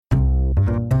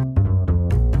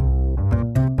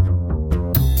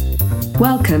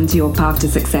Welcome to Your Path to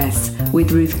Success with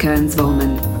Ruth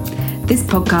Kearns-Vollman. This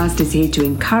podcast is here to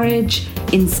encourage,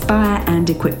 inspire and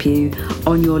equip you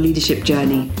on your leadership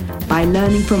journey by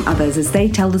learning from others as they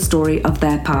tell the story of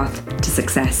their path to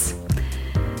success.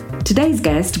 Today's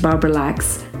guest, Barbara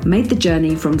Lax, made the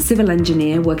journey from civil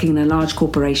engineer working in a large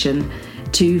corporation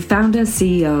to founder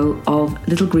CEO of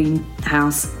Little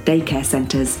Greenhouse Daycare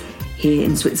Centres here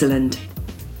in Switzerland.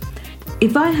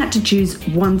 If I had to choose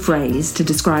one phrase to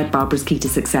describe Barbara's key to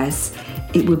success,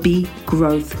 it would be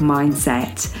growth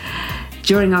mindset.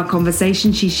 During our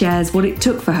conversation, she shares what it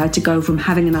took for her to go from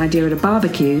having an idea at a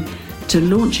barbecue to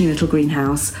launching Little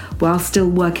Greenhouse while still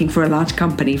working for a large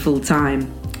company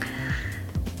full-time.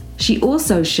 She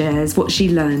also shares what she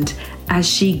learned as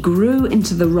she grew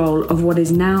into the role of what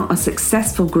is now a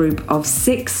successful group of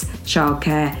 6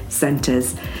 childcare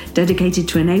centres dedicated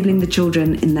to enabling the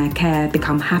children in their care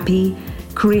become happy,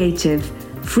 creative,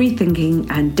 free-thinking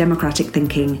and democratic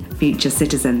thinking future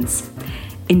citizens.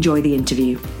 Enjoy the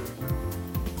interview.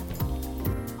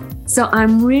 So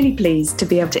I'm really pleased to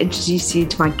be able to introduce you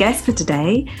to my guest for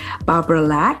today, Barbara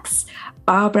Lax.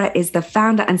 Barbara is the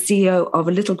founder and CEO of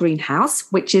Little Greenhouse,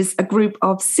 which is a group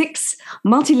of 6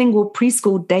 multilingual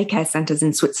preschool daycare centres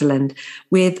in Switzerland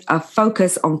with a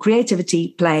focus on creativity,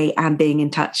 play, and being in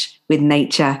touch with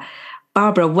nature.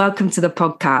 Barbara, welcome to the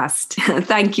podcast.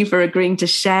 Thank you for agreeing to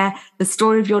share the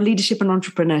story of your leadership and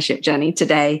entrepreneurship journey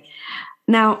today.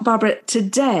 Now, Barbara,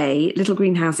 today, Little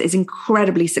Greenhouse is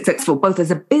incredibly successful, both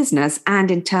as a business and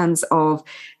in terms of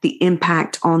the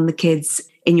impact on the kids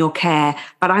in your care.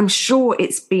 But I'm sure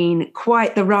it's been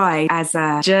quite the ride as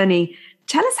a journey.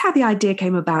 Tell us how the idea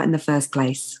came about in the first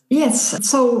place. Yes.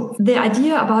 So the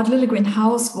idea about Little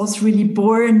Greenhouse was really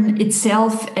born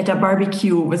itself at a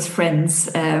barbecue with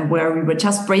friends, where we were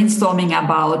just brainstorming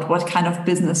about what kind of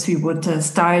business we would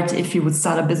start if we would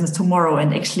start a business tomorrow.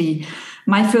 And actually,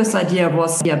 my first idea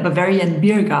was a Bavarian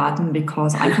beer garden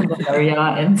because I'm from Bavaria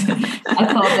and I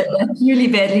thought that really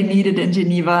badly needed in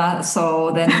Geneva.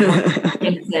 So then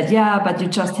I said, but you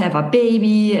just have a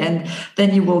baby and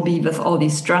then you will be with all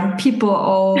these drunk people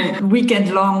all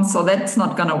weekend long. So that's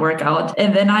not going to work out.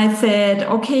 And then I said,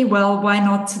 okay, well, why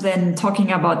not then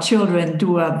talking about children,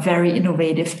 do a very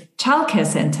innovative childcare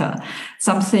center,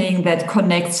 something that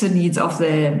connects the needs of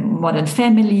the modern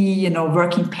family,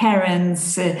 working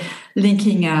parents,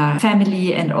 linking a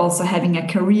family and also having a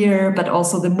career, but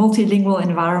also the multilingual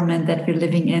environment that we're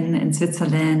living in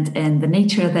Switzerland and the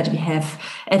nature that we have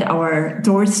at our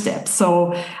doorstep.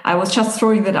 So I was just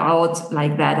throwing that out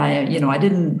like that. I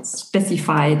didn't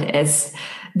specify it as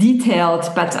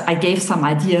detailed, but I gave some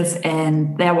ideas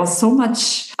and there was so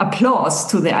much applause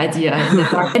to the idea.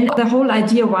 And the whole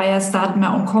idea why I started my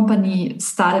own company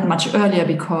started much earlier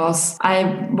because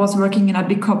I was working in a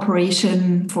big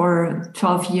corporation for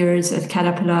 12 years at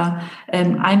Caterpillar.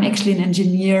 I'm actually an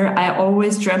engineer. I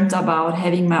always dreamt about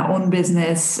having my own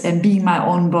business and being my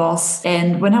own boss.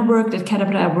 And when I worked at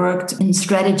Caterpillar, I worked in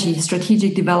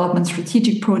strategic development,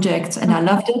 strategic projects, and I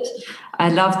loved it. I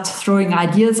loved throwing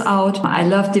ideas out. I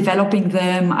loved developing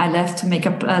them. I love to make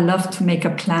a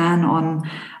plan on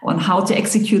how to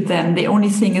execute them. The only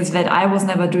thing is that I was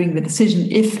never doing the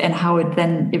decision if and how it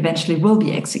then eventually will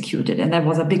be executed. And that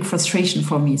was a big frustration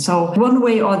for me. So one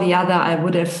way or the other, I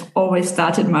would have always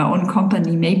started my own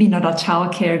company, maybe not a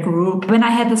childcare group. When I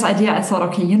had this idea, I thought,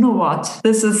 okay, you know what?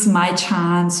 This is my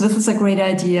chance. This is a great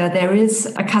idea. There is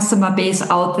a customer base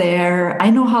out there.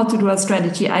 I know how to do a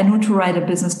strategy. I know to write a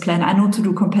business plan. I know to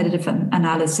do competitive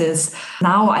analysis.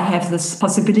 Now I have this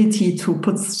possibility to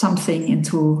put something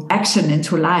into action,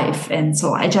 into life. And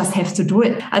so I just have to do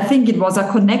it. I think it was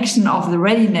a connection of the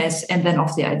readiness and then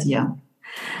of the idea.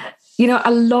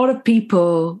 A lot of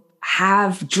people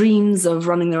have dreams of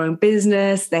running their own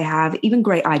business. They have even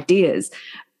great ideas.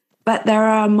 But there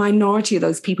are a minority of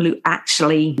those people who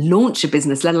actually launch a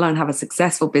business, let alone have a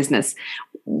successful business.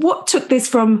 What took this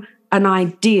from an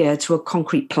idea to a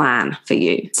concrete plan for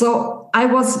you? So I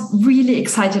was really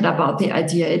excited about the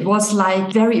idea. It was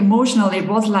like very emotional. It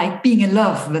was like being in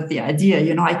love with the idea.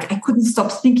 I couldn't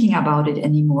stop thinking about it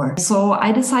anymore. So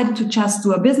I decided to just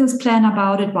do a business plan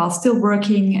about it while still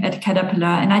working at Caterpillar.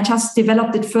 And I just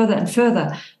developed it further and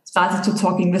further. Started to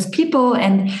talking with people.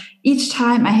 And each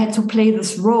time I had to play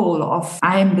this role of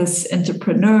I'm this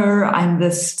entrepreneur, I'm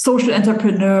this social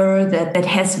entrepreneur that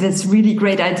has this really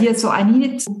great idea. So I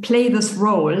needed to play this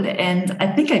role. And I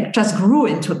think I just grew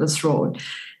into this role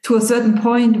to a certain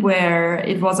point where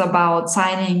it was about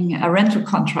signing a rental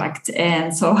contract.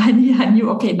 And so I knew,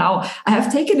 okay, now I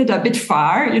have taken it a bit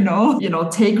far,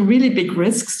 take really big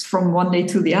risks from one day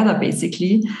to the other,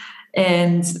 basically.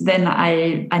 And then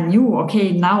I knew,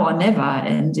 okay, now or never.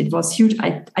 And it was huge.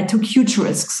 I took huge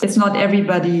risks. It's not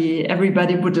everybody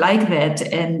would like that.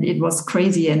 And it was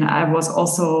crazy. And I was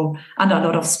also under a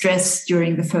lot of stress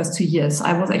during the first 2 years.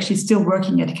 I was actually still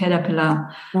working at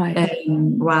Caterpillar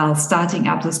while starting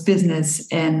up this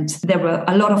business. And there were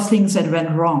a lot of things that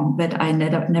went wrong that I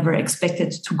never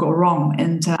expected to go wrong.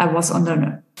 And I was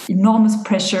under enormous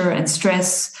pressure and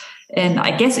stress. And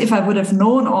I guess if I would have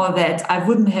known all that, I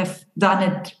wouldn't have done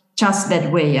it just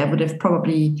that way. I would have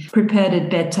probably prepared it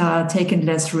better, taken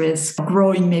less risk,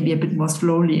 growing maybe a bit more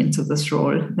slowly into this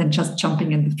role than just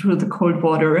jumping into the cold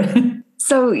water.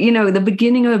 So, the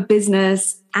beginning of a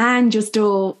business and you're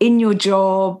still in your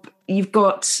job. You've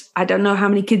got, I don't know how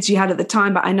many kids you had at the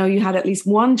time, but I know you had at least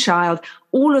one child,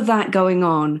 all of that going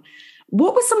on.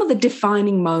 What were some of the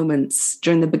defining moments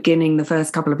during the beginning, the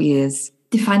first couple of years?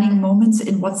 Defining moments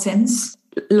in what sense?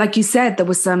 Like you said, there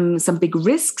were some big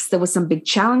risks, there were some big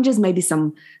challenges, maybe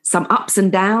some ups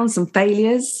and downs, some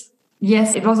failures.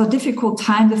 Yes, it was a difficult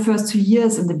time the first 2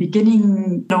 years. In the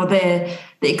beginning, the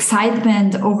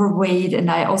excitement overweighed, and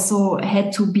I also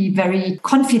had to be very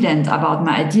confident about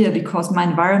my idea because my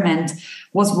environment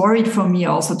was worried for me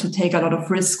also to take a lot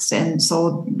of risks. And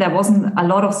so there wasn't a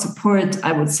lot of support,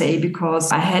 I would say,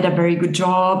 because I had a very good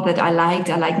job that I liked.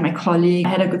 I liked my colleague. I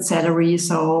had a good salary.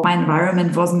 So my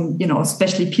environment wasn't,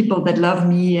 especially people that love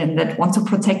me and that want to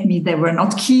protect me, they were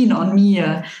not keen on me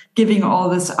giving all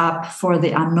this up for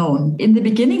the unknown. In the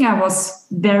beginning, I was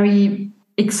very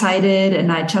excited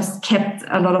and I just kept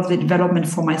a lot of the development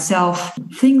for myself.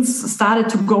 Things started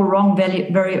to go wrong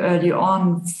very, very early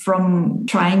on, from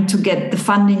trying to get the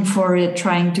funding for it,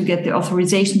 trying to get the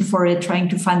authorization for it, trying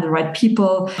to find the right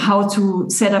people, how to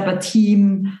set up a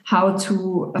team, how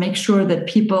to make sure that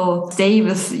people stay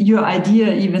with your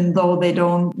idea even though they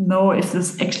don't know if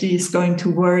this actually is going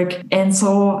to work. And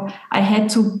so I had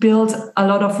to build a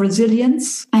lot of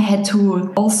resilience. I had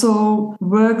to also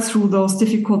work through those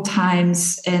difficult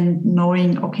times and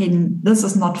knowing, okay, this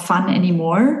is not fun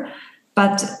anymore,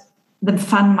 but the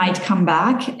fun might come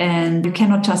back, and you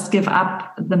cannot just give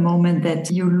up the moment that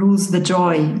you lose the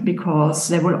joy, because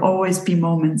there will always be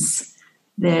moments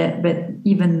there, but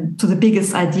even to the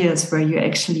biggest ideas where you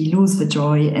actually lose the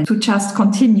joy, and to just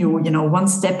continue, one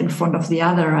step in front of the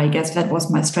other. I guess that was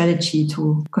my strategy,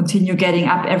 to continue getting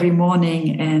up every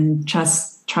morning and just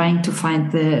trying to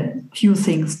find the few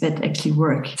things that actually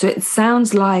work. So it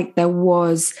sounds like there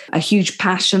was a huge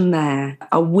passion there,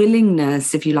 a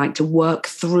willingness, if you like, to work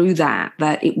through that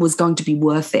it was going to be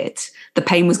worth it. The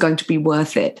pain was going to be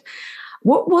worth it.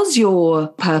 What was your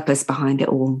purpose behind it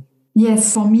all?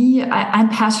 Yes, for me, I'm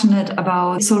passionate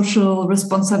about social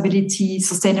responsibility,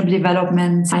 sustainable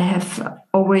development. I have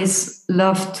always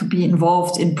loved to be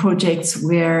involved in projects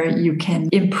where you can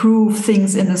improve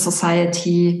things in the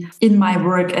society, in my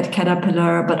work at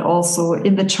Caterpillar, but also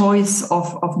in the choice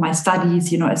of my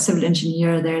studies. As civil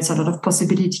engineer, there's a lot of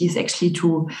possibilities actually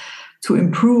to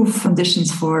improve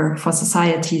conditions for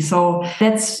society. So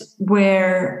that's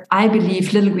where I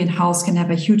believe Little Green House can have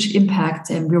a huge impact.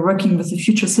 And we're working with the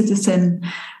future citizen.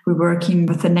 We're working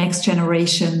with the next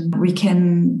generation. We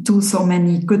can do so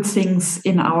many good things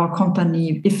in our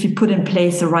company if we put in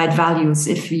place the right values,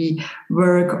 if we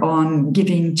work on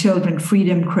giving children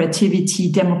freedom,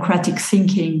 creativity, democratic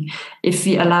thinking, if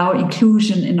we allow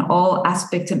inclusion in all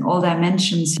aspects and all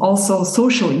dimensions, also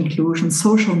social inclusion,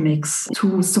 social mix,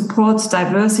 to support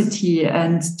diversity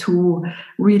and to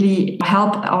really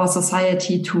help our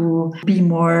society to be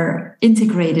more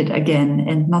integrated again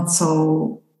and not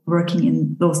so working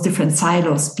in those different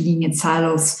silos, being in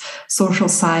silos, social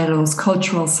silos,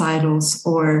 cultural silos,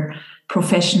 or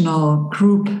professional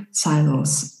group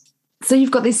silos. So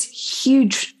you've got this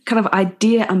huge kind of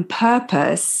idea and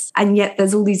purpose, and yet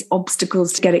there's all these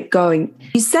obstacles to get it going.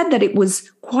 You said that it was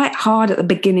quite hard at the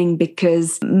beginning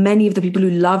because many of the people who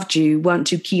loved you weren't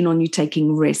too keen on you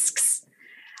taking risks.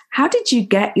 How did you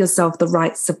get yourself the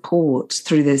right support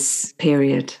through this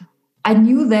period? I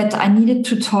knew that I needed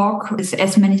to talk with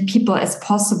as many people as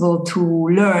possible to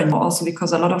learn, also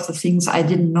because a lot of the things I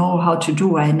didn't know how to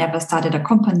do. I never started a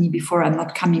company before. I'm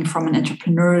not coming from an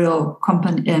entrepreneurial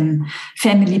company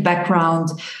family background.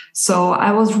 So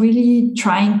I was really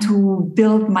trying to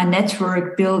build my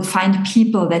network, find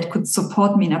people that could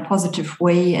support me in a positive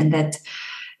way and that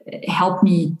helped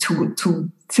me to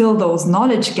fill those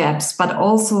knowledge gaps, but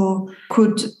also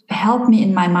could help me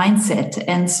in my mindset.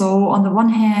 And so on the one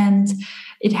hand,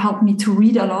 It helped me to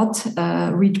read a lot,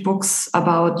 read books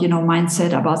about,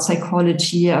 mindset, about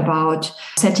psychology, about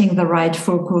setting the right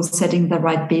focus, setting the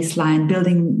right baseline,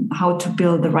 building how to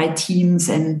build the right teams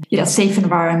and safe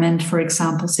environment, for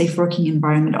example, safe working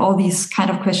environment, all these kind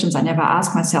of questions I never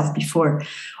asked myself before.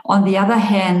 On the other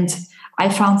hand, I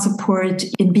found support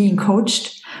in being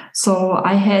coached. So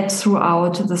I had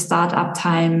throughout the startup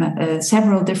time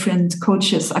several different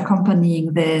coaches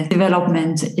accompanying the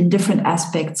development in different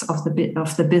aspects of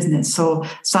the business. So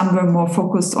some were more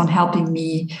focused on helping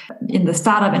me in the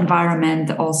startup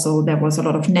environment. Also, there was a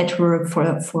lot of network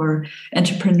for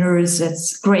entrepreneurs.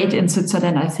 That's great in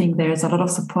Switzerland. I think there's a lot of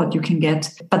support you can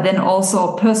get. But then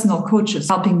also personal coaches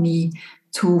helping me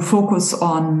to focus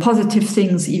on positive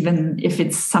things, even if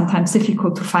it's sometimes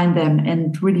difficult to find them,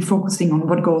 and really focusing on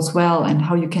what goes well and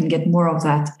how you can get more of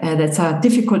that. That's a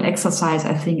difficult exercise,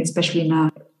 I think, especially in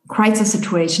a crisis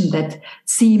situation that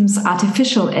seems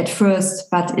artificial at first,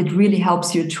 but it really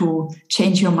helps you to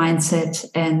change your mindset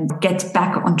and get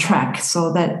back on track.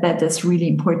 So that is really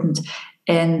important.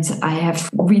 And I have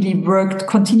really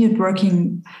continued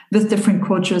working with different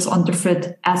coaches on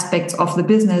different aspects of the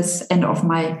business and of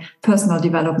my personal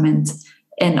development.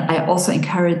 And I also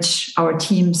encourage our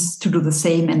teams to do the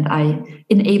same, and I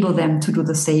enable them to do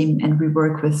the same. And we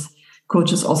work with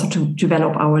coaches also to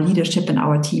develop our leadership and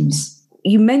our teams.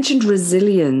 You mentioned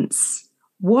resilience.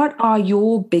 What are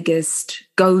your biggest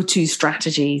go-to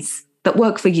strategies that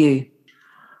work for you?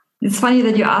 It's funny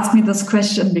that you asked me this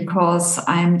question because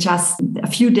I'm just a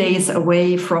few days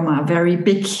away from a very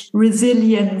big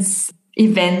resilience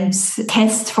event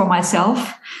test for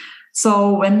myself.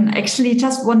 So when actually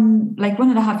just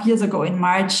 1.5 years ago in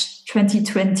March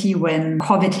 2020, when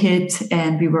COVID hit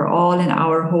and we were all in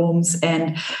our homes,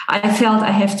 and I felt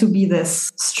I have to be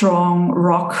this strong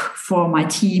rock for my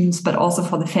teams, but also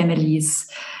for the families.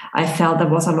 I felt there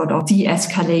was a lot of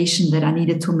de-escalation that I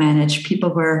needed to manage. People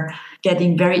were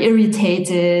getting very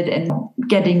irritated and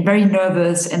getting very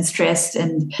nervous and stressed.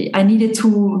 And I needed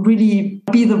to really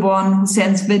be the one who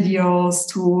sends videos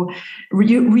to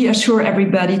reassure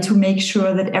everybody, to make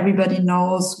sure that everybody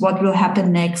knows what will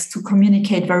happen next, to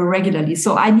communicate very regularly.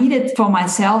 So I needed for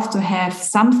myself to have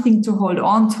something to hold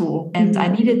on to. And I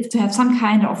needed to have some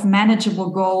kind of manageable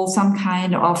goal, some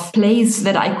kind of place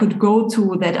that I could go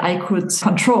to, that I could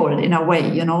control in a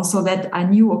way, so that I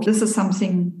knew, okay, this is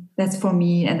something that's for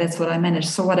me and that's what I managed.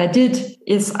 So what I did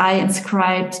is I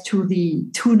inscribed to the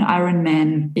Thun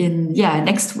Ironman in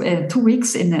next 2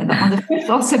 weeks on the 5th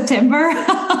of September.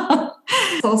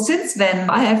 So since then,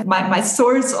 I have my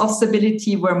source of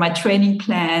stability were my training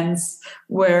plans,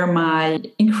 were my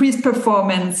increased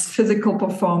performance, physical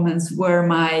performance, were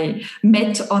my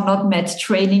met or not met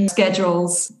training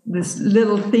schedules, these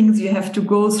little things you have to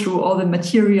go through, all the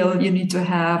material you need to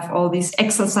have, all these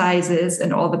exercises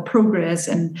and all the progress,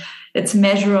 and it's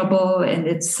measurable and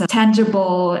it's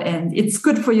tangible and it's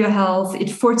good for your health. It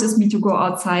forces me to go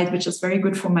outside, which is very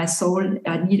good for my soul.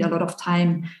 I need a lot of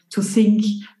time to think,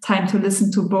 time to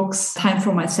listen to books, time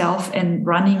for myself. And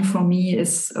running for me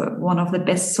is one of the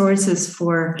best sources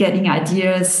for getting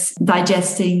ideas,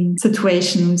 digesting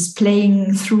situations,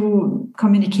 playing through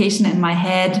communication in my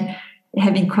head,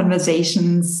 having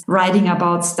conversations, writing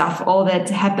about stuff, all that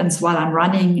happens while I'm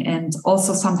running, and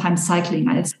also sometimes cycling.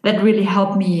 That really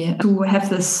helped me to have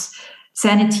this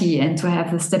sanity and to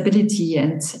have the stability.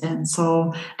 And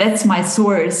so that's my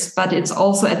source, but it's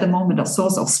also at the moment a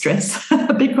source of stress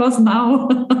because now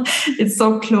it's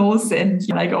so close and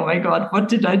you're like, oh my God, what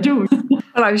did I do?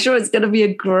 Well, I'm sure it's going to be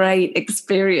a great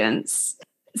experience.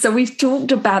 So we've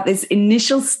talked about this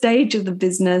initial stage of the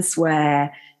business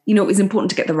where it was important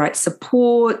to get the right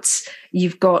support.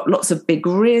 You've got lots of big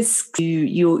risks.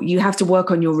 You have to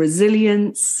work on your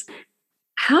resilience.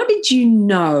 How did you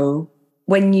know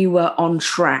when you were on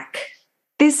track?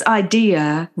 This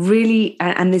idea really,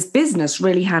 and this business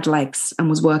really had legs and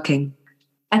was working.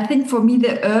 I think for me,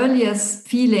 the earliest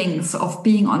feelings of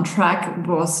being on track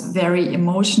was very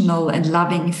emotional and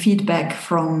loving feedback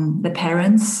from the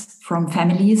parents, from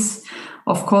families.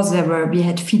 Of course, we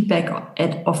had feedback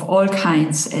of all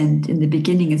kinds. And in the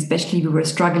beginning, especially, we were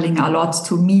struggling a lot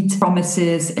to meet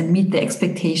promises and meet the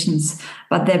expectations.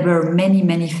 But there were many,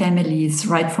 many families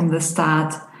right from the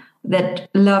start that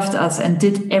loved us and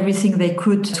did everything they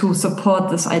could to support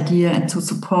this idea and to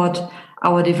support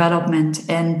our development,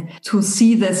 and to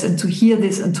see this and to hear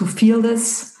this and to feel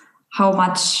this, how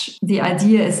much the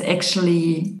idea is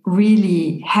actually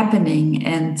really happening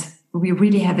and we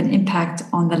really have an impact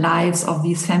on the lives of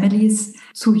these families.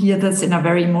 To hear this in a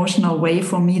very emotional way,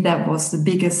 for me, that was the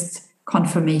biggest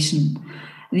confirmation.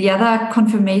 The other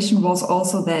confirmation was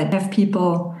also that have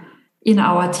people in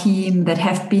our team that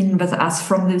have been with us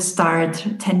from the start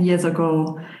 10 years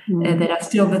ago, that are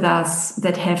still with us,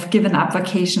 that have given up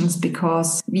vacations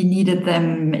because we needed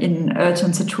them in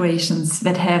urgent situations,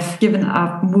 that have given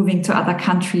up moving to other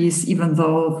countries, even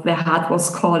though their heart was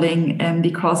calling,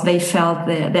 because they felt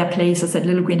their places at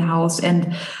Little Green House,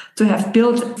 and to have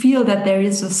feel that there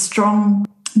is a strong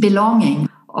belonging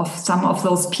of some of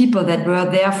those people that were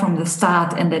there from the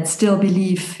start and that still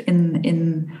believe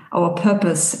in our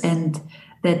purpose and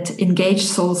that engage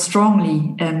so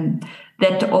strongly.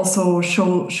 That also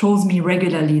shows me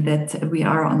regularly that we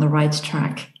are on the right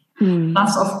track.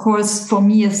 Plus, of course, for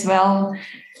me as well,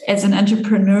 as an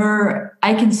entrepreneur,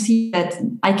 I can see that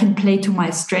I can play to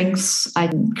my strengths. I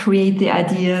can create the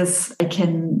ideas. I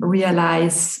can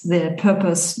realize the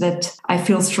purpose that I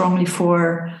feel strongly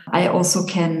for. I also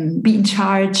can be in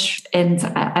charge. And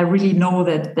I really know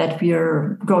that we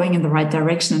are going in the right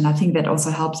direction. And I think that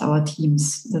also helps our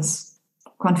teams, this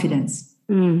confidence.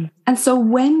 And so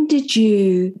when did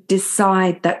you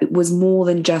decide that it was more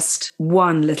than just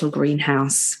one little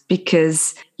greenhouse?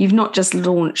 Because you've not just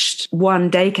launched one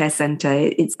daycare centre,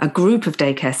 it's a group of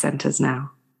daycare centres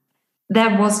now.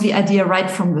 That was the idea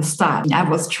right from the start. I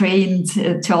was trained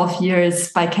 12 years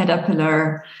by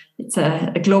Caterpillar. It's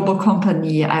a global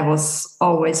company. I was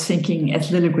always thinking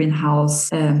at Little Green House,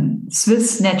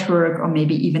 Swiss network or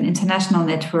maybe even international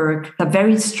network, a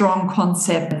very strong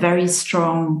concept, very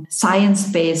strong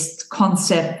science-based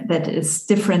concept that is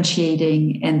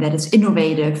differentiating and that is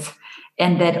innovative,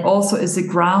 and that also is a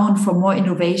ground for more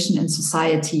innovation in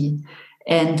society,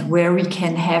 and where we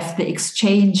can have the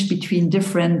exchange between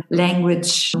different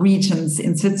language regions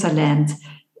in Switzerland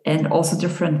and also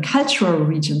different cultural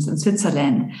regions in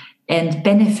Switzerland, and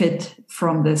benefit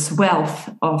from this wealth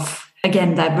of,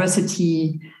 again,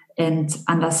 diversity, and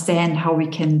understand how we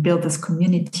can build this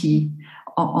community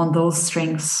on those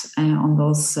strengths and on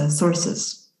those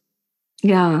sources.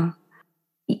 Yeah.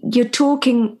 You're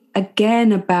talking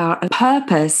again about a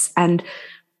purpose and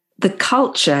the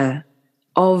culture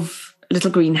of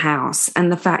Little Green House,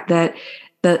 and the fact that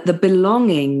the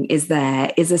belonging is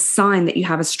there is a sign that you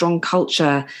have a strong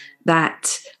culture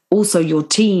that also your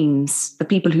teams, the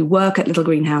people who work at Little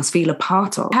Green House, feel a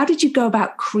part of. How did you go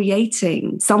about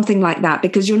creating something like that?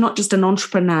 Because you're not just an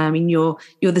entrepreneur. I mean, you're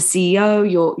the CEO,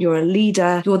 you're a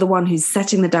leader, you're the one who's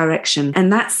setting the direction.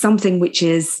 And that's something which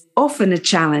is often a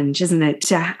challenge, isn't it?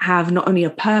 To have not only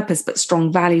a purpose, but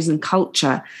strong values and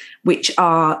culture, which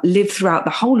are lived throughout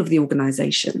the whole of the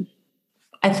organization.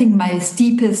 I think my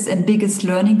steepest and biggest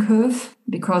learning curve,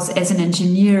 because as an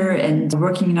engineer and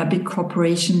working in a big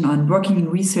corporation and working in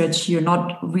research, you're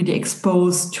not really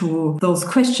exposed to those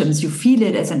questions. You feel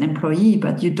it as an employee,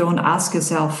 but you don't ask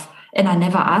yourself, and I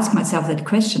never asked myself that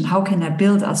question, how can I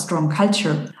build a strong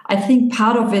culture? I think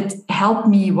part of it helped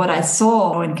me what I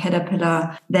saw in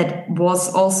Caterpillar, that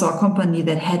was also a company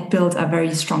that had built a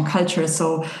very strong culture.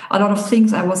 So a lot of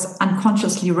things I was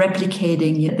unconsciously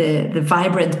replicating, the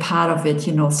vibrant part of it,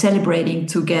 celebrating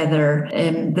together,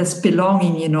 and this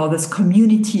belonging, this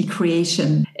community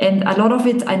creation. And a lot of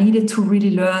it I needed to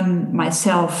really learn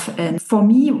myself. And for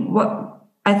me,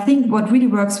 I think what really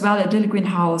works well at Little Green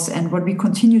House and what we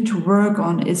continue to work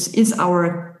on is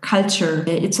our culture.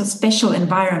 It's a special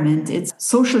environment. It's a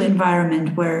social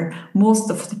environment where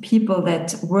most of the people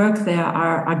that work there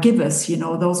are givers.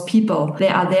 Those people, they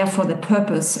are there for the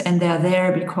purpose, and they're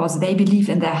there because they believe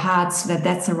in their hearts that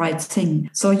that's the right thing.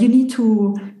 So you need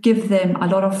to give them a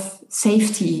lot of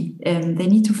safety. They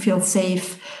need to feel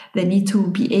safe. They need to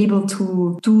be able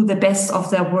to do the best of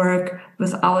their work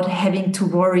without having to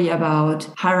worry about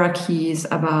hierarchies,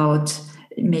 about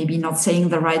maybe not saying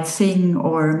the right thing,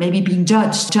 or maybe being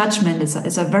judged. Judgment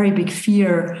is a very big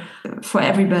fear for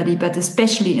everybody, but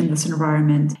especially in this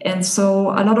environment. And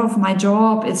so a lot of my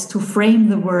job is to frame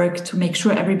the work to make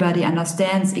sure everybody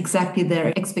understands exactly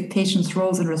their expectations,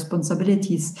 roles, and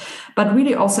responsibilities, but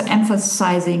really also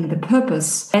emphasizing the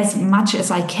purpose as much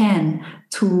as I can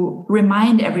to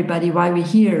remind everybody why we're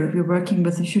here. We're working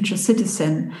with a future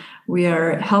citizen. We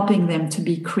are helping them to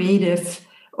be creative,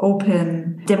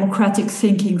 open, democratic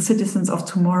thinking citizens of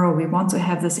tomorrow. We want to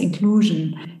have this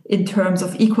inclusion in terms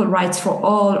of equal rights for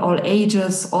all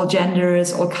ages, all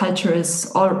genders, all cultures,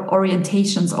 all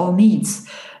orientations, all needs.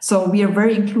 So we are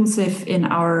very inclusive in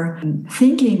our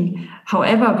thinking.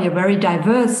 However, we are very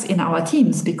diverse in our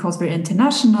teams because we're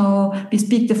international. We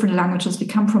speak different languages. We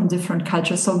come from different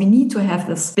cultures. So we need to have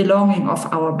this belonging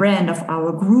of our brand, of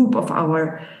our group, of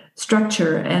our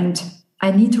structure. And I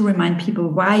need to remind people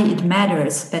why it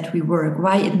matters that we work,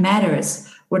 why it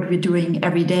matters what we're doing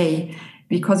every day,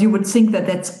 because you would think that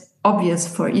that's obvious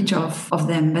for each of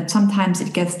them, but sometimes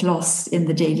it gets lost in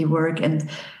the daily work. And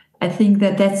I think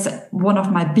that that's one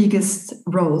of my biggest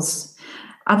roles.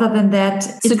 Other than that...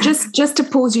 So just to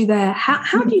pause you there,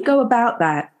 how do you go about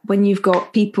that when you've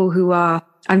got people who are...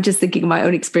 I'm just thinking of my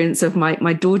own experience of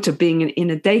my daughter being in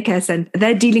a daycare center.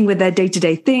 They're dealing with their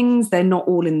day-to-day things. They're not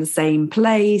all in the same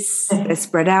place. They're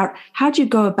spread out. How do you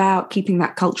go about keeping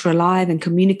that culture alive and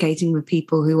communicating with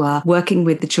people who are working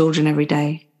with the children every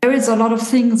day? There is a lot of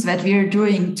things that we are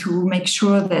doing to make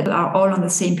sure that are all on the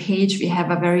same page. We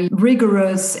have a very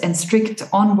rigorous and strict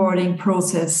onboarding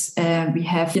process. We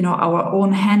have, our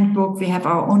own handbook. We have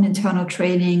our own internal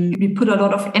training. We put a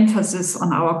lot of emphasis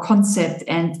on our concept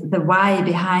and the why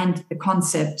behind the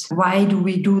concept. Why do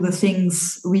we do the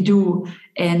things we do?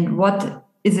 And what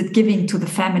is it giving to the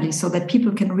family, so that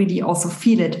people can really also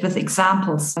feel it with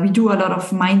examples. We do a lot of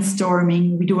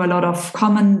mindstorming. We do a lot of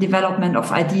common development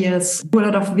of ideas, do a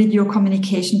lot of video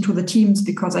communication to the teams,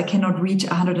 because I cannot reach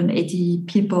 180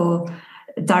 people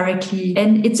directly.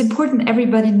 And it's important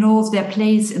everybody knows their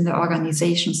place in the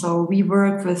organization. So we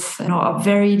work with a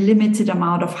very limited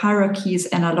amount of hierarchies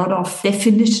and a lot of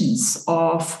definitions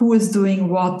of who is doing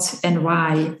what and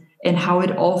why, and how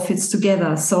it all fits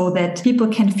together, so that people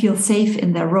can feel safe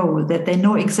in their role, that they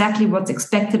know exactly what's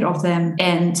expected of them,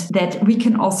 and that we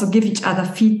can also give each other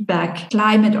feedback.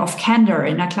 Climate of candor,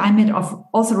 in a climate of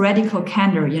also radical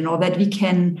candor, that we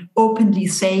can openly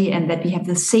say, and that we have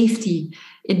the safety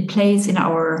in place in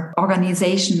our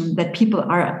organization, that people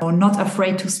are not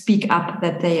afraid to speak up,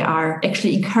 that they are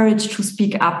actually encouraged to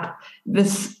speak up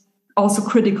with also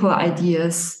critical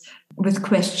ideas, with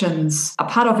questions. A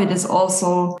part of it is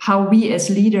also how we as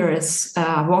leaders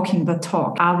walking the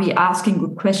talk. Are we asking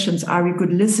good questions? Are we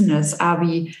good listeners? Are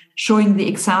we showing the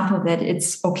example that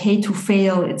it's okay to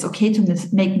fail? It's okay to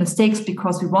make mistakes,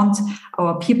 because we want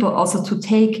our people also to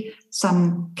take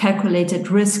some calculated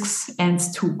risks and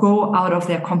to go out of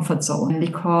their comfort zone,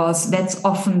 because that's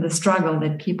often the struggle,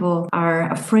 that people are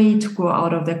afraid to go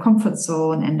out of their comfort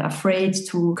zone and afraid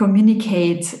to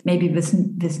communicate maybe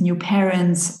with new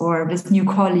parents or with new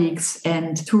colleagues.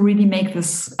 And to really make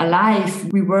this alive,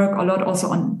 we work a lot also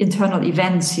on internal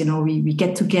events. We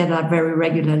get together very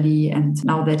regularly, and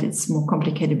now that it's more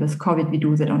complicated with COVID, we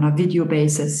do that on a video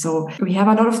basis. So we have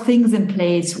a lot of things in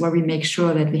place where we make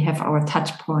sure that we have our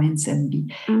touch points, and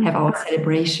we have our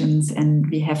celebrations, and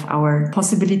we have our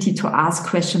possibility to ask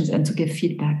questions and to give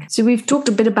feedback. So we've talked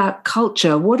a bit about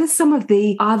culture. What are some of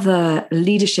the other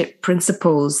leadership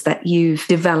principles that you've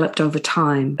developed over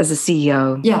time as a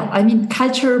CEO? Yeah,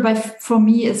 culture for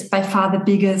me is by far the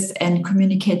biggest, and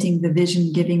communicating the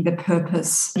vision, giving the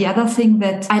purpose. The other thing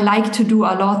that I like to do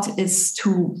a lot is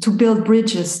to build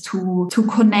bridges, to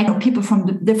connect people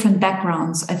from different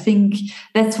backgrounds. I think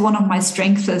that's one of my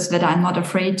strengths, is that I'm not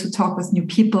afraid to talk with new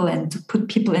people and to put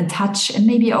people in touch, and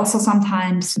maybe also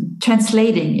sometimes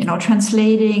translating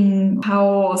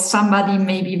how somebody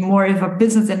maybe more of a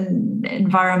business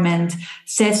environment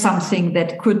says something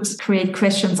that could create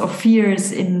questions or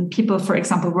fears in people, for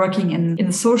example, working in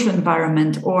the social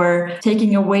environment, or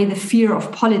taking away the fear of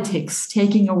politics,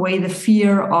 taking away the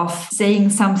fear of saying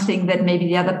something that maybe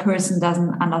the other person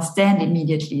doesn't understand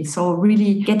immediately. So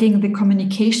really getting the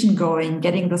communication going,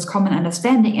 getting this common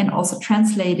understanding, and also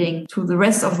translating to the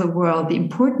rest of the world the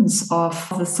importance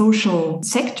of the social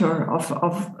sector, of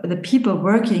the people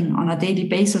working on a daily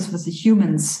basis with the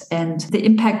humans, and the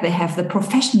impact they have, the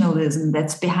professionalism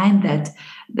that's behind that,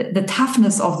 the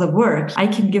toughness of the work. I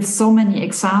can give so many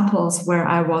examples where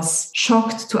I was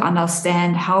shocked to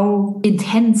understand how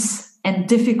intense and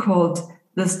difficult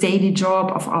this daily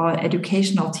job of our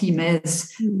educational team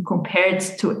is compared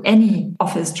to any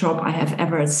office job I have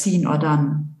ever seen or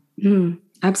done.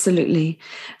 Absolutely.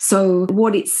 So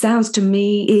what it sounds to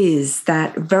me is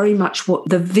that very much what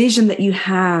the vision that you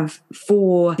have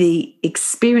for the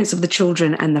experience of the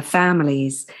children and the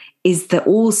families is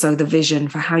also the vision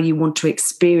for how you want to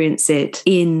experience it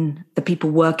in the people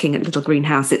working at Little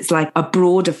Greenhouse. It's like a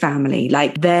broader family,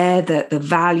 like the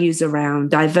values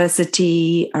around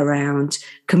diversity, around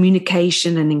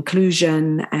communication and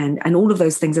inclusion, and all of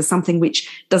those things are something which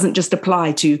doesn't just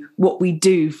apply to what we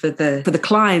do for the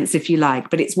clients, if you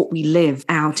like, but it's what we live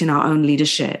out in our own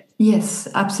leadership. Yes,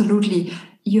 absolutely.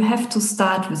 You have to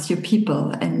start with your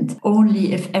people, and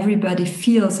only if everybody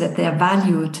feels that they're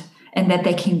valued and that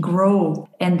they can grow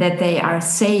and that they are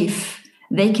safe,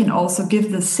 they can also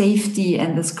give the safety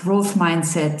and this growth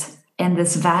mindset and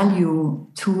this value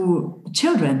to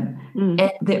children.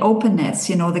 And the openness,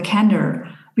 the candor.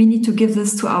 we need to give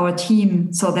this to our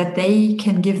team so that they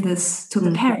can give this to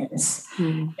the parents.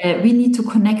 We need to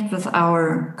connect with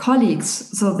our colleagues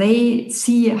so they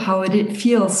see how it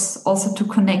feels also to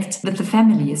connect with the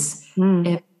families.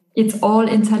 It's all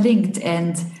interlinked,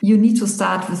 and you need to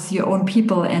start with your own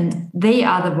people, and they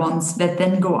are the ones that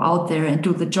then go out there and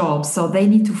do the job. So they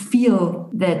need to feel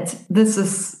that this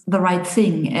is the right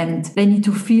thing, and they need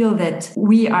to feel that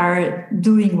we are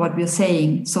doing what we're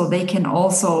saying so they can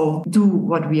also do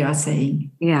what we are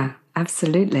saying. Yeah.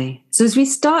 Absolutely. So as we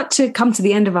start to come to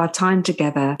the end of our time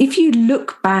together, if you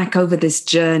look back over this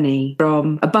journey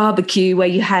from a barbecue where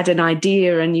you had an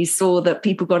idea and you saw that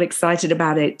people got excited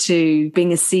about it to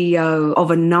being a CEO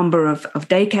of a number of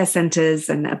daycare centers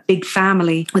and a big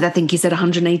family with, I think you said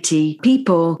 180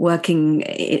 people working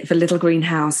for Little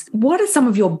Greenhouse, what are some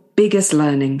of your biggest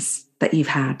learnings that you've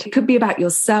had? It could be about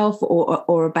yourself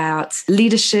or about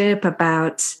leadership,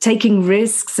 about taking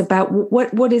risks, about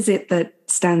what is it that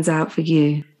stands out for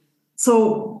you?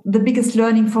 So the biggest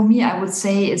learning for me, I would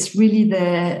say, is really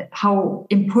how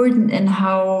important and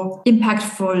how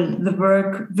impactful the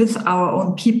work with our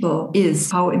own people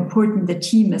is, how important the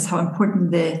team is, how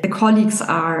important the colleagues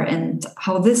are, and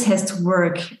how this has to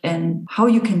work, and how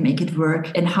you can make it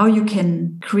work, and how you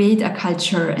can create a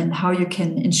culture, and how you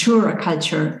can ensure a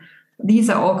culture.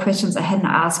 These are all questions I hadn't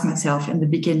asked myself in the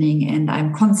beginning, and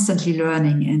I'm constantly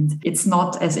learning. And it's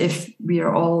not as if we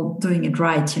are all doing it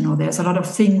right. You know, there's a lot of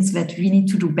things that we need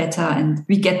to do better, and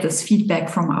we get this feedback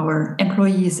from our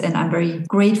employees, and I'm very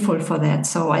grateful for that.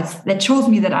 So that shows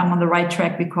me that I'm on the right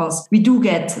track, because we do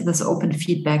get this open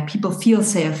feedback. People feel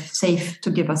safe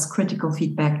to give us critical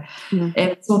feedback.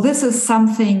 So this is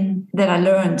something that I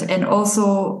learned. And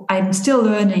also I'm still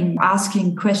learning,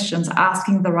 asking questions,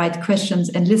 asking the right questions,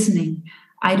 and listening.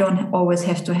 I don't always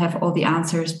have to have all the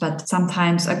answers, but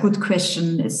sometimes a good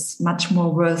question is much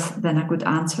more worth than a good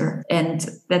answer. And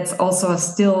that's also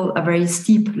still a very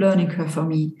steep learning curve for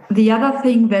me. The other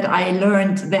thing that I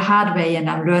learned the hard way, and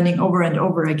I'm learning over and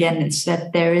over again, is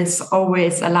that there is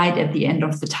always a light at the end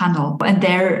of the tunnel. And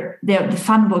the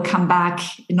fun will come back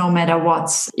no matter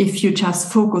what, if you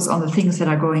just focus on the things that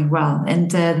are going well.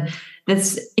 And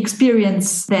this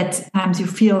experience that times you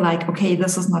feel like, okay,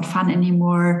 this is not fun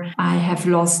anymore, I have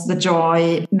lost the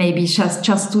joy, maybe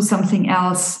just do something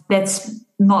else. That's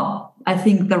not, I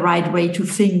think, the right way to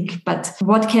think. But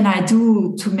what can I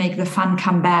do to make the fun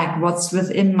come back? What's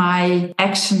within my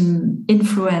action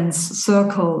influence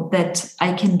circle that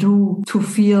I can do to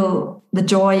feel the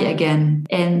joy again,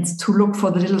 and to look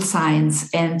for the little signs,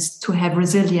 and to have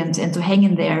resilience, and to hang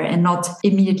in there and not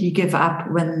immediately give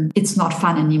up when it's not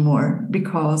fun anymore,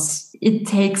 because it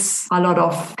takes a lot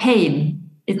of pain.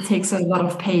 It takes a lot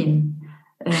of pain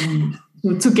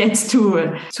to get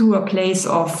to a place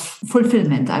of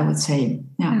fulfillment, I would say.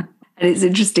 Yeah. And it's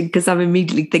interesting because I'm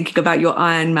immediately thinking about your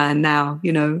Ironman now,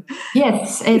 you know.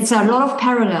 Yes, it's a lot of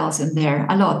parallels in there,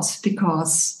 a lot,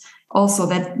 because also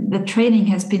that the training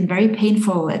has been very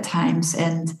painful at times,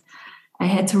 and I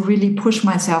had to really push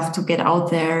myself to get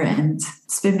out there and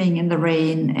swimming in the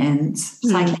rain and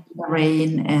cycling in the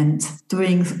rain and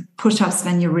doing push-ups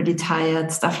when you're really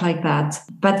tired, stuff like that.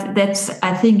 But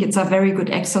I think it's a very good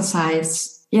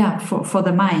exercise, for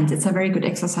the mind. It's a very good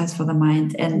exercise for the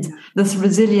mind. And this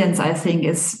resilience, I think,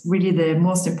 is really the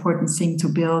most important thing to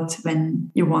build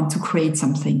when you want to create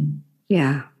something.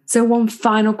 Yeah. So one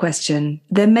final question.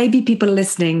 There may be people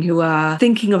listening who are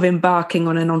thinking of embarking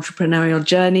on an entrepreneurial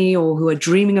journey, or who are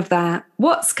dreaming of that.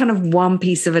 What's kind of one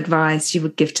piece of advice you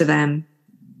would give to them?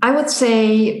 I would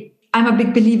say I'm a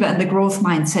big believer in the growth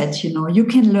mindset. You know, you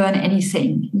can learn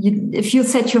anything. If you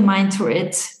set your mind to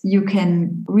it, you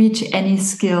can reach any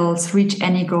skills, reach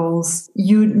any goals.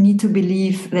 You need to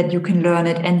believe that you can learn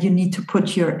it, and you need to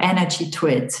put your energy to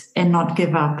it and not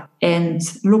give up, and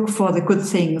look for the good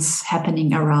things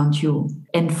happening around you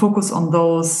and focus on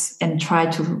those and try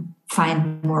to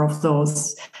find more of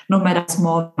those, no matter how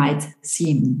small it might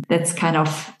seem. That's kind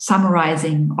of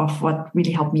summarizing of what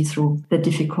really helped me through the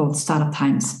difficult startup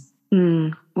times.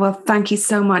 Well, thank you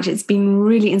so much. It's been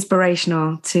really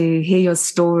inspirational to hear your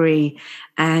story,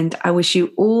 and I wish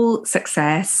you all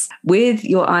success with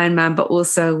your Ironman, but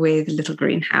also with Little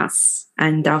Greenhouse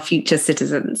and our future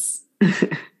citizens.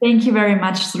 Thank you very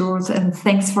much, Ruth, and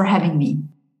thanks for having me.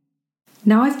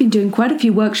 Now, I've been doing quite a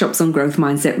few workshops on growth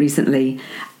mindset recently,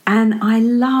 and I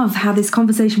love how this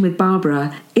conversation with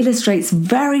Barbara illustrates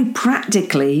very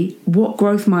practically what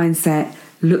growth mindset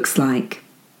looks like.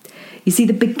 You see,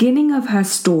 the beginning of her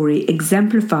story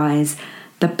exemplifies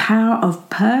the power of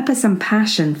purpose and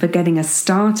passion for getting us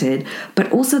started, but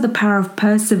also the power of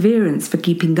perseverance for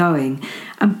keeping going.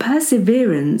 And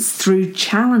perseverance through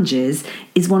challenges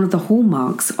is one of the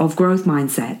hallmarks of growth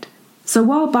mindset. So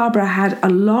while Barbara had a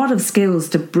lot of skills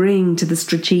to bring to the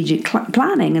strategic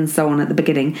planning and so on at the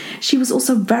beginning, she was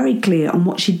also very clear on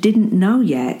what she didn't know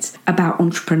yet about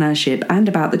entrepreneurship and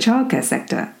about the childcare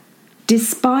sector.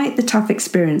 Despite the tough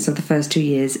experience of the first 2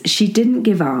 years, she didn't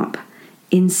give up.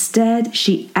 Instead,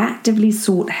 she actively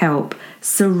sought help,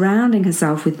 surrounding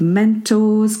herself with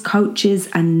mentors, coaches,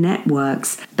 and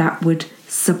networks that would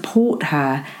support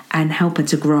her and help her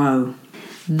to grow.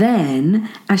 Then,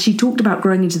 as she talked about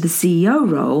growing into the CEO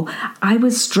role, I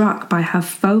was struck by her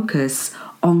focus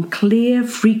on clear,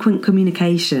 frequent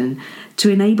communication to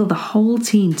enable the whole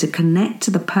team to connect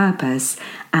to the purpose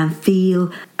and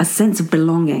feel a sense of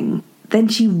belonging. Then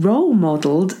she role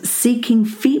modeled seeking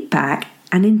feedback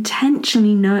and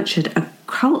intentionally nurtured a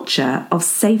culture of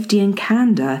safety and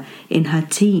candor in her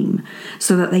team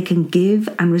so that they can give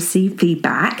and receive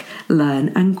feedback,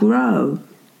 learn and grow.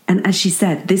 And as she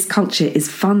said, this culture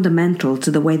is fundamental to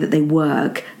the way that they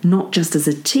work, not just as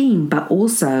a team, but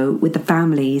also with the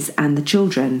families and the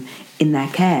children in their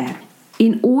care.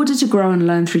 In order to grow and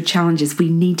learn through challenges, we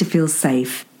need to feel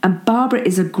safe. And Barbara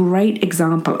is a great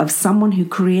example of someone who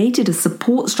created a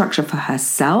support structure for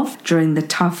herself during the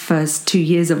tough first 2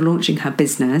 years of launching her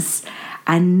business.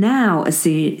 And now as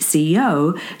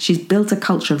CEO, she's built a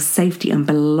culture of safety and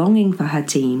belonging for her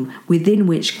team within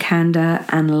which candor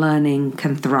and learning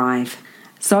can thrive.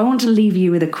 So I want to leave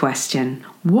you with a question.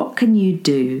 What can you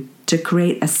do to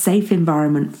create a safe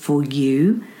environment for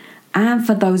you and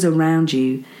for those around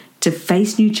you to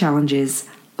face new challenges,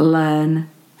 learn,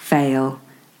 fail,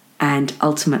 and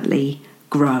ultimately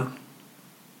grow?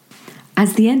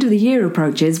 As the end of the year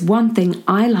approaches, one thing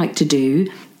I like to do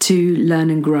to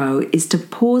learn and grow is to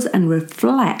pause and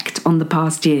reflect on the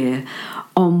past year,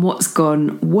 on what's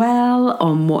gone well,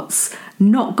 on what's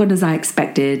not gone as I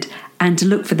expected, and to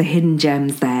look for the hidden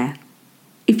gems there.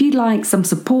 If you'd like some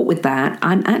support with that,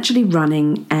 I'm actually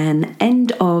running an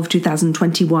end of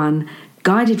 2021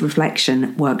 guided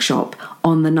reflection workshop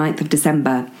on the 9th of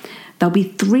December. There'll be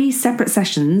 3 separate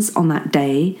sessions on that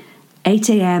day, 8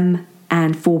 a.m.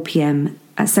 and 4 p.m.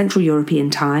 at Central European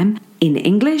Time in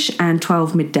English and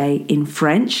 12 midday in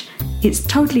French. It's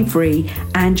totally free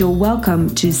and you're welcome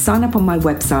to sign up on my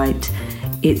website.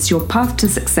 It's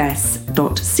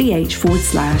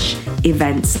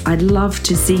yourpathtosuccess.ch/events. I'd love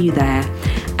to see you there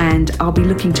and I'll be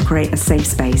looking to create a safe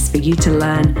space for you to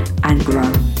learn and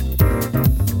grow.